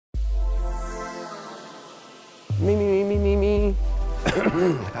Me.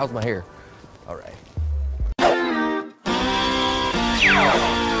 How's my hair? All right.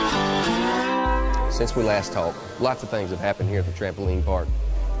 Since we last talked, lots of things have happened here at the trampoline park.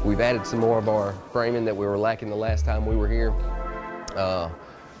 We've added some more of our framing that we were lacking the last time we were here.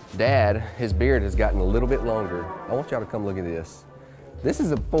 Dad, his beard has gotten a little bit longer. I want y'all to come look at this. This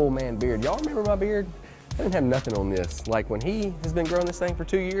is a full man beard. Y'all remember my beard? I didn't have nothing on this. Like when he has been growing this thing for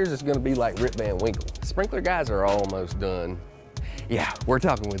 2 years, it's gonna be like Rip Van Winkle. Sprinkler guys are almost done. Yeah, we're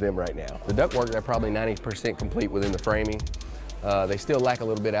talking with them right now. The ductwork, they're probably 90% complete within the framing. They still lack a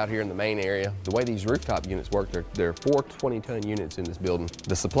little bit out here in the main area. The way these rooftop units work, there are 4 20-ton units in this building.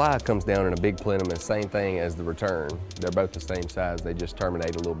 The supply comes down in a big plenum, and same thing as the return. They're both the same size, they just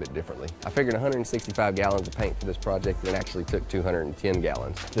terminate a little bit differently. I figured 165 gallons of paint for this project, and it actually took 210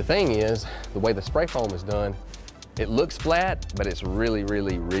 gallons. The thing is, the way the spray foam is done, it looks flat, but it's really,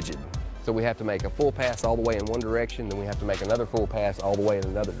 really rigid. So we have to make a full pass all the way in one direction, then we have to make another full pass all the way in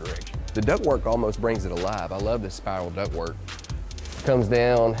another direction. The ductwork almost brings it alive. I love this spiral ductwork. Comes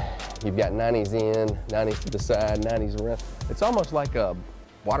down, you've got 90s in, 90s to the side, 90s around. It's almost like a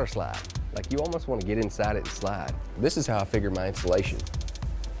water slide. Like you almost want to get inside it and slide. This is how I figure my installation.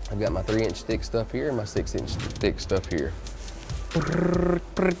 I've got my 3-inch thick stuff here and my 6-inch thick stuff here.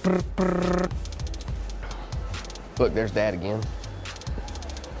 Look, there's Dad again.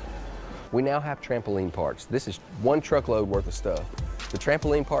 We now have trampoline parts. This is 1 truckload worth of stuff. The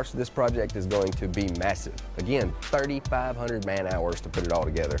trampoline parts of this project is going to be massive. Again, 3,500 man hours to put it all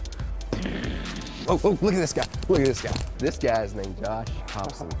together. Oh, look at this guy, look at this guy. This guy is named Josh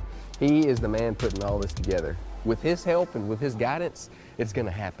Thompson. He is the man putting all this together. With his help and with his guidance, it's gonna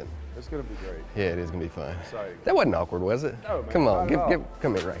happen. It's gonna be great. Yeah, it is gonna be fun. Sorry. That wasn't awkward, was it? No, man, come on,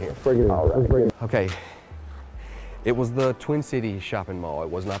 come in right here. Bring it in. Okay. It was the Twin Cities shopping mall. It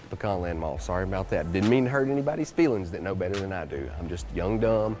was not the Pecanland Mall. Sorry about that. Didn't mean to hurt anybody's feelings that know better than I do. I'm just young,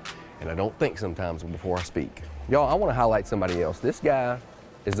 dumb, and I don't think sometimes before I speak. Y'all, I want to highlight somebody else. This guy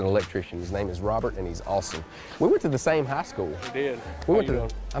is an electrician. His name is Robert, and he's awesome. We went to the same high school. We did.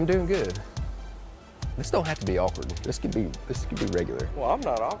 I'm doing good. This don't have to be awkward. This could be regular. Well, I'm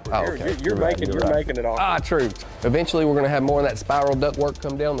not awkward. Oh, okay. You're making it awkward. Ah, true. Eventually, we're going to have more of that spiral ductwork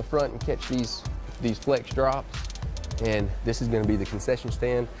come down the front and catch these flex drops. And this is going to be the concession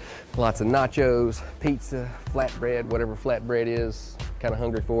stand. Lots of nachos, pizza, flatbread, whatever flatbread is. Kind of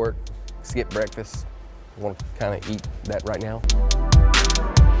hungry for it. Skip breakfast. I want to kind of eat that right now.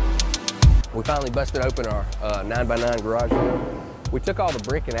 We finally busted open our 9x9 garage door. We took all the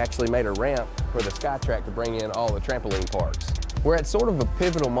brick and actually made a ramp for the SkyTrack to bring in all the trampoline parks. We're at sort of a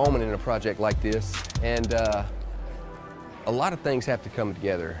pivotal moment in a project like this, and a lot of things have to come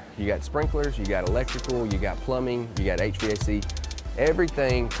together. You got sprinklers, you got electrical, you got plumbing, you got HVAC.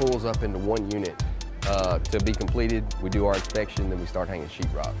 Everything pulls up into one unit to be completed. We do our inspection, then we start hanging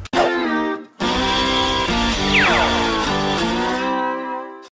sheetrock.